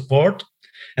that support.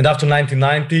 And after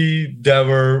 1990, there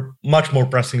were much more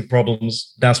pressing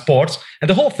problems than sports. And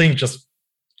the whole thing just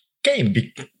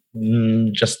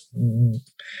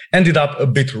ended up a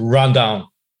bit run down.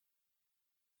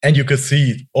 And you could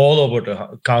see it all over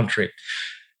the country.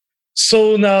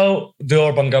 So now the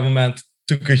Orban government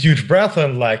took a huge breath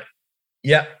and like,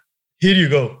 yeah, here you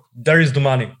go. There is the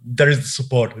money. There is the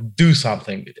support. Do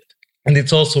something with it. And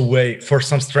it's also a way, for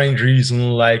some strange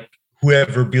reason, like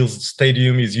whoever builds the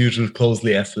stadium is usually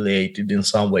closely affiliated in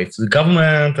some way to the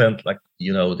government and like,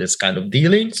 you know, this kind of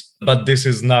dealings. But this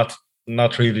is not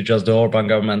really just the Orban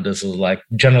government. This is like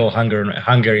general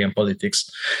Hungarian politics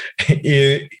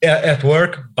at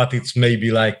work, but it's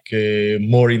maybe like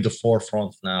more in the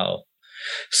forefront now.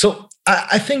 So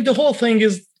I think the whole thing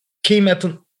came at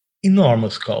an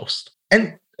enormous cost.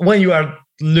 And when you are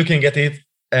looking at it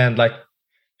and like,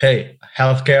 hey,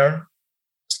 healthcare,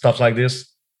 stuff like this,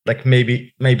 like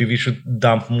maybe we should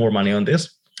dump more money on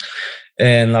this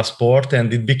and not sport.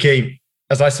 And it became,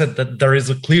 as I said, that there is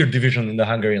a clear division in the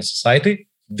Hungarian society.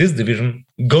 This division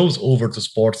goes over to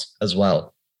sports as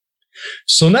well.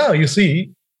 So now you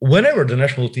see, whenever the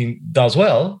national team does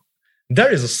well,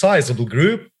 there is a sizable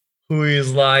group who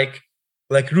is like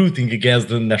rooting against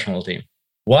the national team.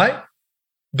 Why?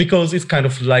 Because it's kind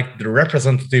of like the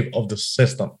representative of the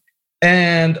system.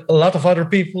 And a lot of other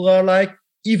people are like,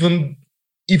 even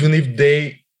if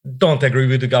they don't agree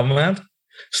with the government,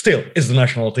 still it's the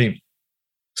national team.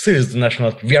 Still is the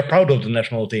national. We are proud of the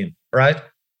national team, right?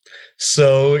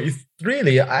 So it's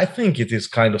really, I think it is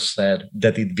kind of sad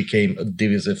that it became a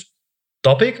divisive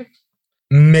topic.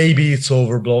 Maybe it's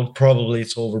overblown. Probably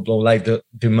it's overblown. Like the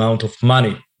amount of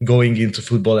money going into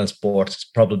football and sports is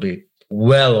probably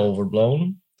well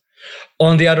overblown.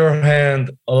 On the other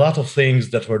hand, a lot of things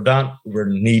that were done were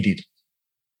needed.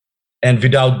 And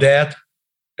without that,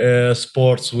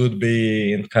 sports would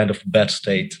be in kind of bad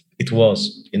state. It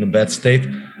was in a bad state.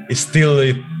 It's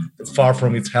still far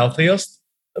from its healthiest,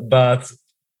 but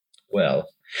well,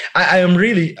 I'm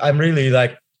really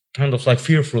like kind of like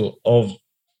fearful of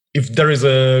if there is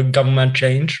a government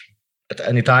change at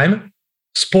any time.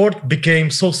 Sport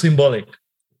became so symbolic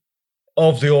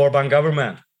of the Orban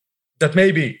government that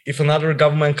maybe if another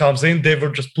government comes in, they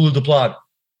will just pull the plug.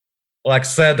 Like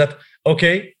said that,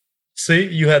 okay, see,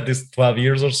 you had this 12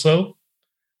 years or so,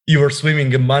 you were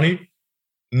swimming in money.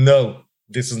 No,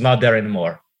 this is not there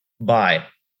anymore. Bye.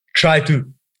 Try to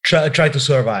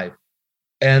survive.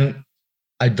 And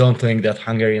I don't think that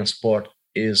Hungarian sport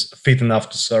is fit enough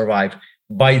to survive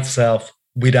by itself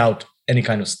without any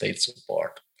kind of state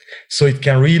support. So it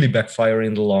can really backfire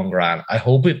in the long run. I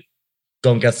hope it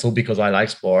don't get so because I like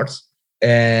sports.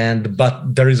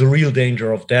 But there is a real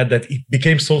danger of that it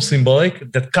became so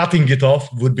symbolic that cutting it off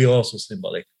would be also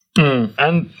symbolic. And,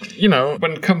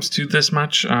 when it comes to this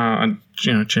match, and,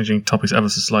 changing topics ever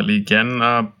so slightly again,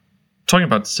 talking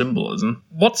about symbolism,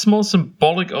 what's more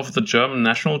symbolic of the German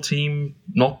national team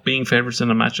not being favorites in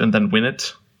a match and then win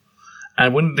it?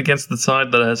 And win it against the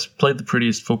side that has played the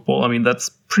prettiest football? I mean, that's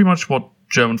pretty much what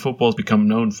German football has become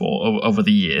known for over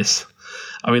the years.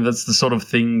 I mean, that's the sort of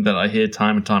thing that I hear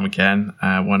time and time again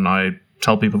when I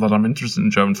tell people that I'm interested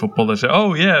in German football. They say,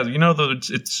 "Oh yeah,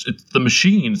 it's the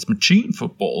machine. It's machine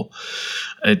football.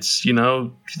 It's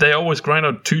they always grind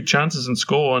out 2 chances and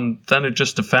score, and then it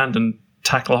just defend and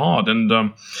tackle hard."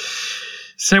 And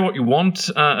say what you want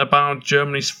about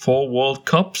Germany's 4 World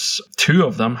Cups, 2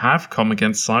 of them have come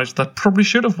against sides that probably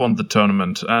should have won the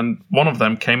tournament, and one of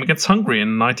them came against Hungary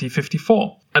in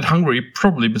 1954. And Hungary,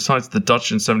 probably besides the Dutch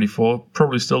in 74,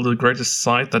 probably still the greatest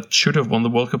side that should have won the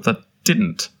World Cup that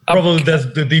didn't. Probably that's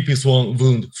the deepest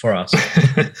wound for us.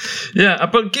 Yeah,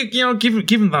 but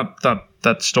given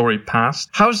that story passed,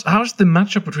 how's the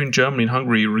matchup between Germany and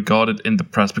Hungary regarded in the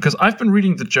press? Because I've been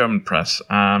reading the German press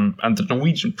and the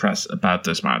Norwegian press about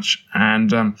this match,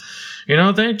 and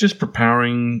they're just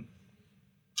preparing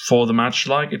for the match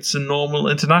like it's a normal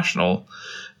international.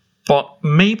 But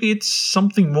maybe it's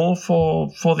something more for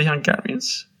the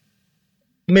Hungarians?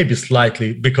 Maybe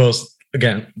slightly, because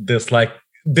again, this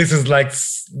is like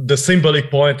the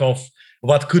symbolic point of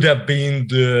what could have been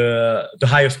the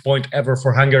highest point ever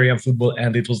for Hungarian football,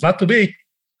 and it was not to be.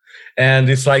 And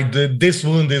it's like this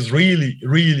wound is really,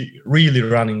 really, really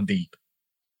running deep.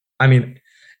 I mean,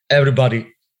 everybody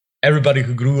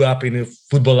who grew up in a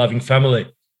football-loving family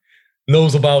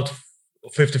knows about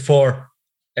 54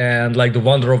 and like the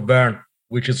Wonder of Bern,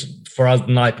 which is for us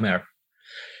a nightmare.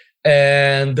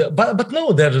 And but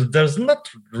no, there's not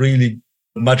really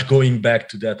much going back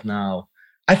to that now.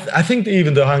 I think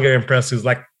even the Hungarian press is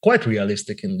like quite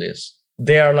realistic in this.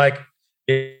 They are like,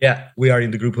 yeah, we are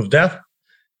in the group of death.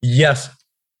 Yes,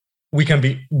 we can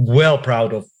be well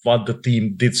proud of what the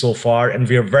team did so far, and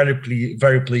we are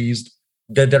very pleased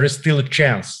that there is still a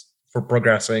chance for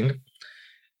progressing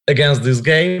against this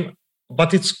game.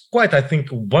 But it's quite, I think,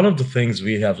 one of the things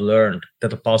we have learned, that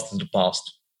the past is the past,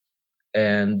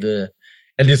 and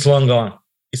it's long gone.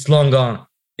 It's long gone.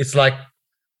 It's like,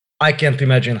 I can't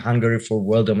imagine Hungary for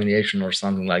world domination or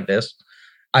something like this.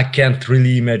 I can't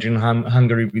really imagine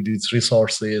Hungary with its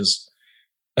resources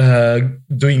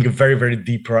doing a very, very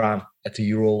deep run at the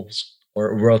Euros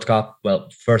or World Cup. Well,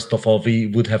 first of all, we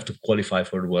would have to qualify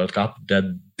for the World Cup.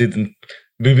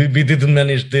 We didn't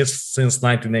manage this since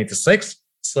 1986.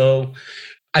 So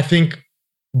I think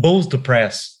both the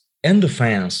press and the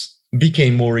fans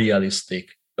became more realistic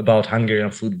about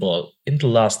Hungarian football in the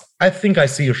last, I think I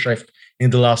see a shift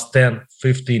in the last 10,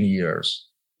 15 years.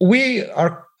 We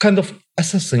are kind of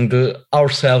assessing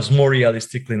ourselves more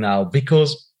realistically now,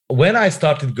 because when I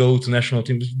started go to national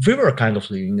teams, we were kind of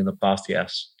living in the past,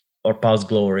 yes, or past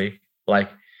glory. Like,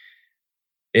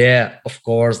 yeah, of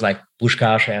course, like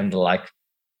Puskás and like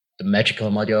the magical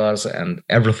Magyars and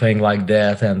everything like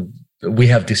that, and we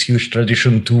have this huge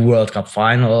tradition, 2 World Cup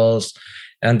finals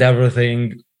and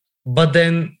everything. But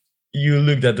then you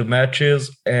looked at the matches,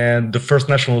 and the first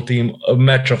national team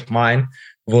match of mine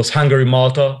was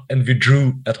Hungary-Malta, and we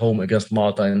drew at home against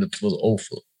Malta, and it was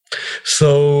awful.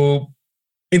 So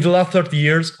in the last 30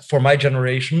 years, for my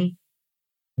generation,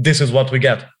 this is what we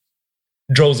get.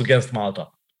 Draws against Malta.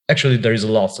 Actually, there is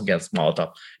a loss against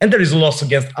Malta. And there is a loss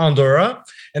against Andorra.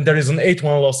 And there is an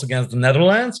 8-1 loss against the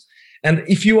Netherlands. And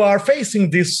if you are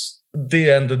facing this,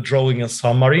 the drawing in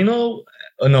San Marino,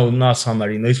 no, not San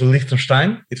Marino, it was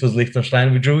Liechtenstein. It was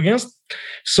Liechtenstein we drew against.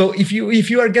 So if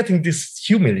you are getting these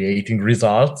humiliating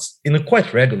results in a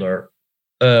quite regular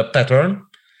pattern,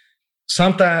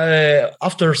 sometime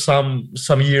after some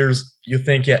years, you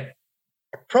think, yeah,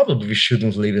 probably we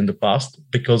shouldn't live in the past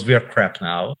because we are crap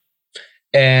now.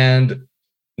 And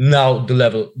now the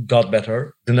level got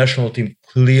better. The national team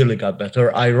clearly got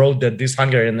better. I wrote that this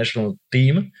Hungarian national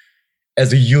team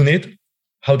as a unit,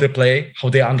 how they play, how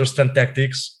they understand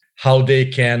tactics, how they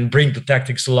can bring the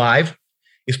tactics alive,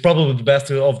 is probably the best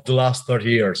of the last 30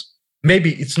 years.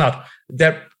 Maybe it's not.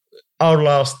 That our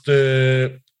last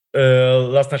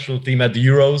national team at the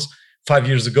Euros 5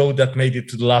 years ago that made it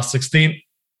to the last 16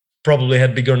 probably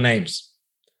had bigger names.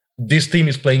 This team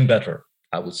is playing better,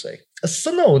 I would say.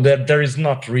 So no, there is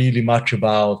not really much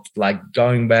about like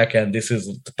going back and this is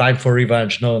the time for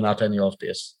revenge. No, not any of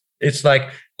this. It's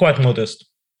like quite modest.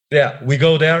 Yeah, we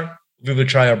go there, we will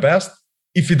try our best.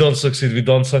 If we don't succeed, we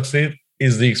don't succeed.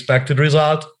 Is the expected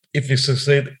result. If we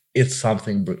succeed, it's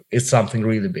something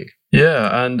really big.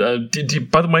 Yeah, and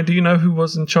by the way, do you know who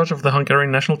was in charge of the Hungarian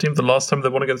national team the last time they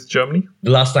won against Germany?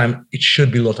 The last time, it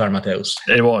should be Lothar Matthäus.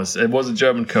 It was a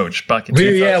German coach back in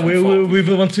 2004. Yeah, we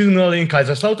won 2-0 in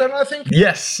Kaiserslautern, I think.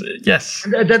 Yes.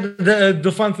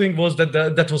 The fun thing was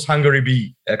that was Hungary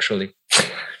B, actually.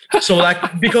 So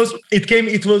like, because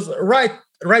it was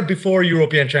right before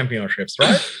European Championships,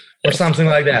 right? Or something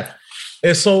like that.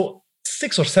 So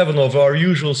 6 or 7 of our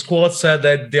usual squad said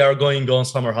that they are going on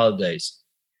summer holidays.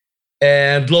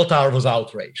 And Lothar was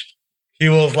outraged. He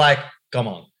was like, come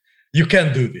on, you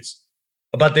can't do this.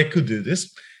 But they could do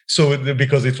this. So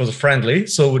because it was friendly,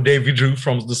 so they withdrew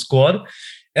from the squad.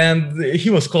 And he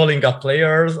was calling up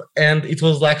players. And it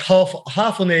was like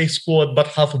half an A squad, but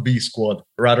half a B squad,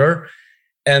 rather.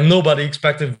 And nobody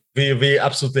expected, we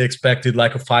absolutely expected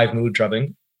like a 5-0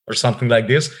 drubbing or something like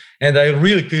this. And I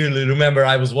really clearly remember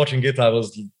I was watching it. I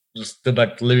was just still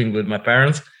back living with my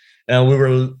parents. And we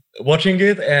were watching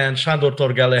it, and Sándor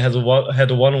Torgele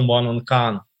had a one-on-one on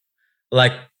Khan,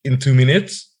 like in 2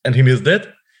 minutes, and he missed it.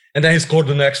 And then he scored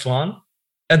the next one,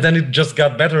 and then it just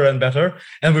got better and better.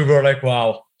 And we were like,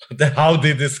 "Wow, how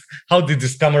did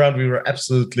this come around?" We were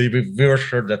we were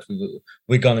sure that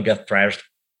we're gonna get trashed.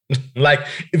 Like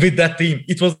with that team,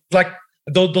 it was like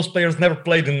those players never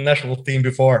played in the national team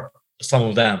before. Some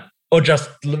of them, or just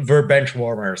were bench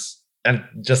warmers and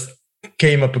just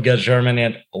came up against Germany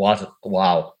and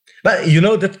wow. But you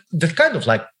know, that kind of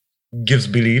like gives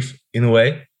belief in a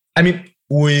way. I mean,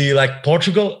 we like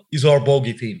Portugal is our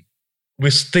bogey team.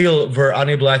 We still were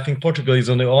unable, I think Portugal is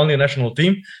on the only national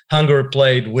team Hungary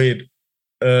played with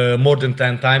more than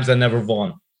 10 times and never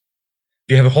won.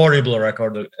 We have a horrible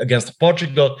record against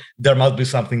Portugal. There must be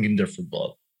something in their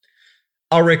football.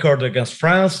 Our record against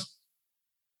France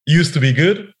used to be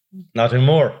good, not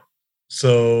anymore.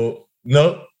 So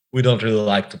no, we don't really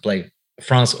like to play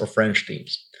France or French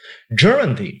teams.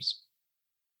 German teams,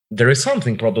 there is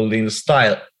something probably in the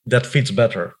style that fits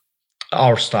better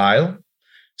our style.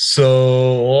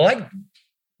 So like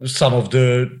some of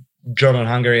the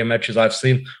German-Hungarian matches I've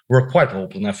seen were quite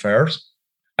open affairs.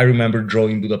 I remember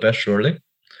drawing Budapest, surely.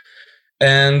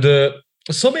 And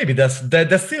so maybe that's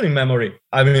still in memory.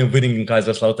 I mean, winning in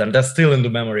Kaiserslautern, that's still in the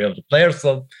memory of the players.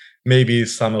 So maybe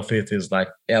some of it is like,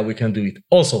 yeah, we can do it.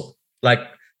 Also, like,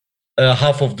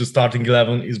 half of the starting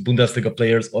 11 is Bundesliga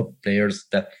players or players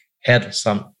that had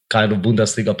some kind of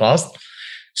Bundesliga past.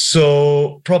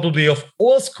 So probably of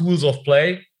all schools of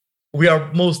play, we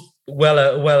are most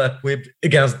well equipped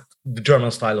against the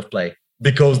German style of play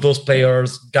because those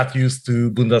players got used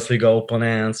to Bundesliga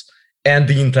opponents and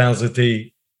the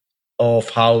intensity of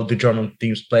how the German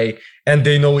teams play, and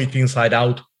they know it inside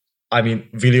out. I mean,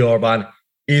 Willi Orban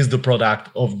is the product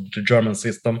of the German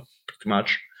system, pretty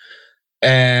much.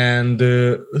 And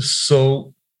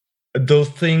so those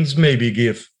things maybe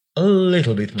give a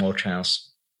little bit more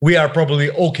chance. We are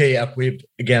probably okay equipped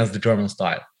against the German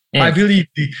style. I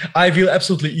will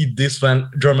absolutely eat this when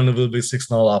Germany will be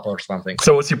 6-0 up or something.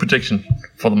 So what's your prediction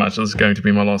for the match? This is going to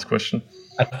be my last question.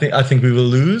 I think we will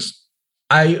lose.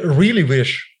 I really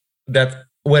wish that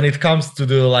when it comes to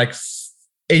the like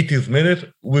 80th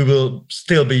minute, we will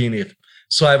still be in it.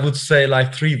 So I would say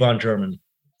like 3-1 Germany.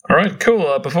 All right,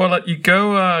 cool. Before I let you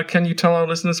go, can you tell our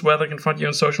listeners where they can find you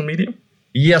on social media?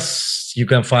 Yes, you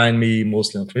can find me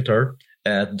mostly on Twitter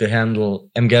at the handle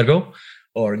mgergo,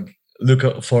 or look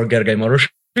for Gergely Marosi,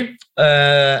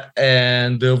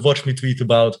 and watch me tweet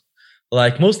about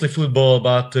like mostly football,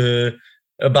 but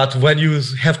when you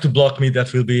have to block me,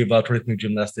 that will be about rhythmic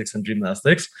gymnastics and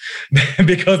gymnastics,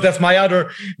 because that's my other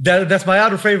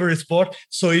favorite sport.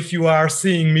 So if you are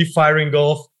seeing me firing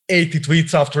off 80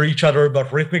 tweets after each other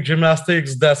about rhythmic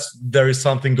gymnastics, there is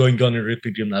something going on in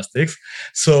rhythmic gymnastics.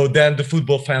 So then the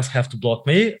football fans have to block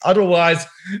me. Otherwise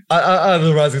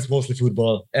it's mostly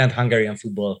football and Hungarian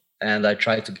football. And I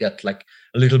try to get like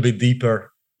a little bit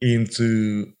deeper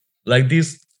into like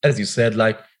these, as you said,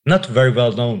 like not very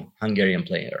well-known Hungarian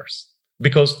players,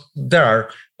 because there are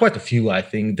quite a few, I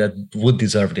think, that would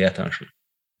deserve the attention.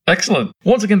 Excellent.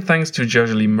 Once again, thanks to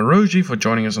Gergely Marosi for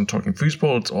joining us on Talking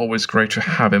Foosball. It's always great to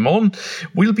have him on.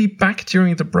 We'll be back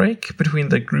during the break between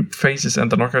the group phases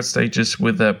and the knockout stages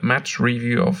with a match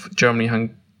review of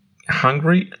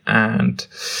Germany-Hungary, and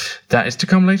that is to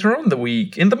come later on in the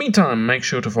week. In the meantime, make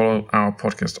sure to follow our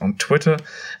podcast on Twitter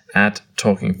at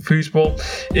Talking Foosball.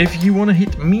 If you want to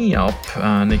hit me up,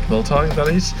 Nick Wilthagen, that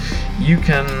is, you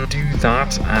can do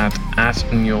that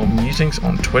at Your Musings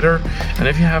on Twitter. And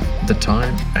if you have the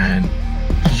time and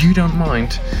you don't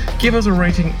mind, give us a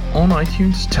rating on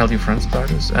iTunes, tell your friends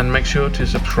about us, and make sure to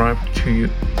subscribe to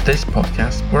this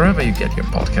podcast wherever you get your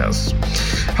podcasts.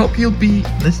 Hope you'll be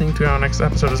listening to our next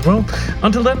episode as well.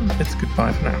 Until then, it's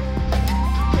goodbye for now.